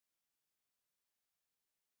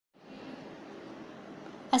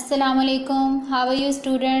Assalamualaikum. How are you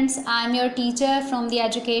students? I am your teacher from the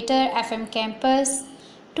Educator FM campus.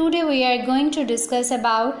 Today we are going to discuss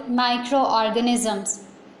about microorganisms.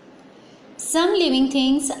 Some living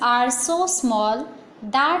things are so small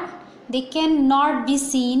that they cannot be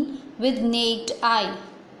seen with naked eye.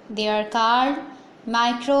 They are called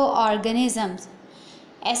microorganisms.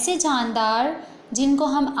 ऐसे जानदार जिनको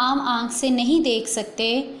हम आम आँख से नहीं देख सकते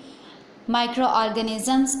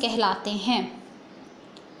microorganisms कहलाते हैं.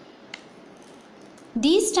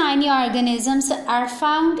 These tiny organisms are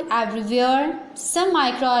found everywhere. Some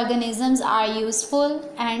microorganisms are useful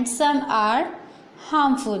and some are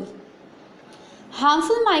harmful.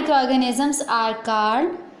 Harmful microorganisms are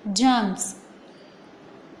called germs.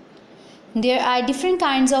 There are different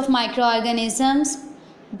kinds of microorganisms: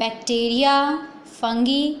 bacteria,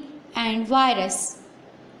 fungi, and virus.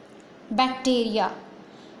 Bacteria.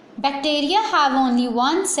 Bacteria have only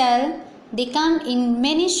one cell. They come in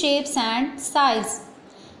many shapes and sizes.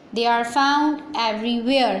 They are found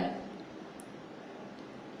everywhere.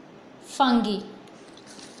 Fungi.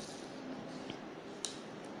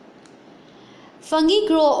 Fungi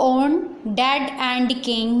grow on dead and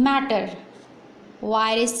decaying matter.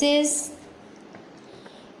 Viruses.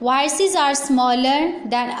 Viruses are smaller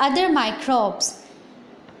than other microbes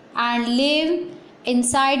and live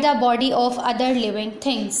inside the body of other living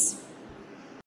things.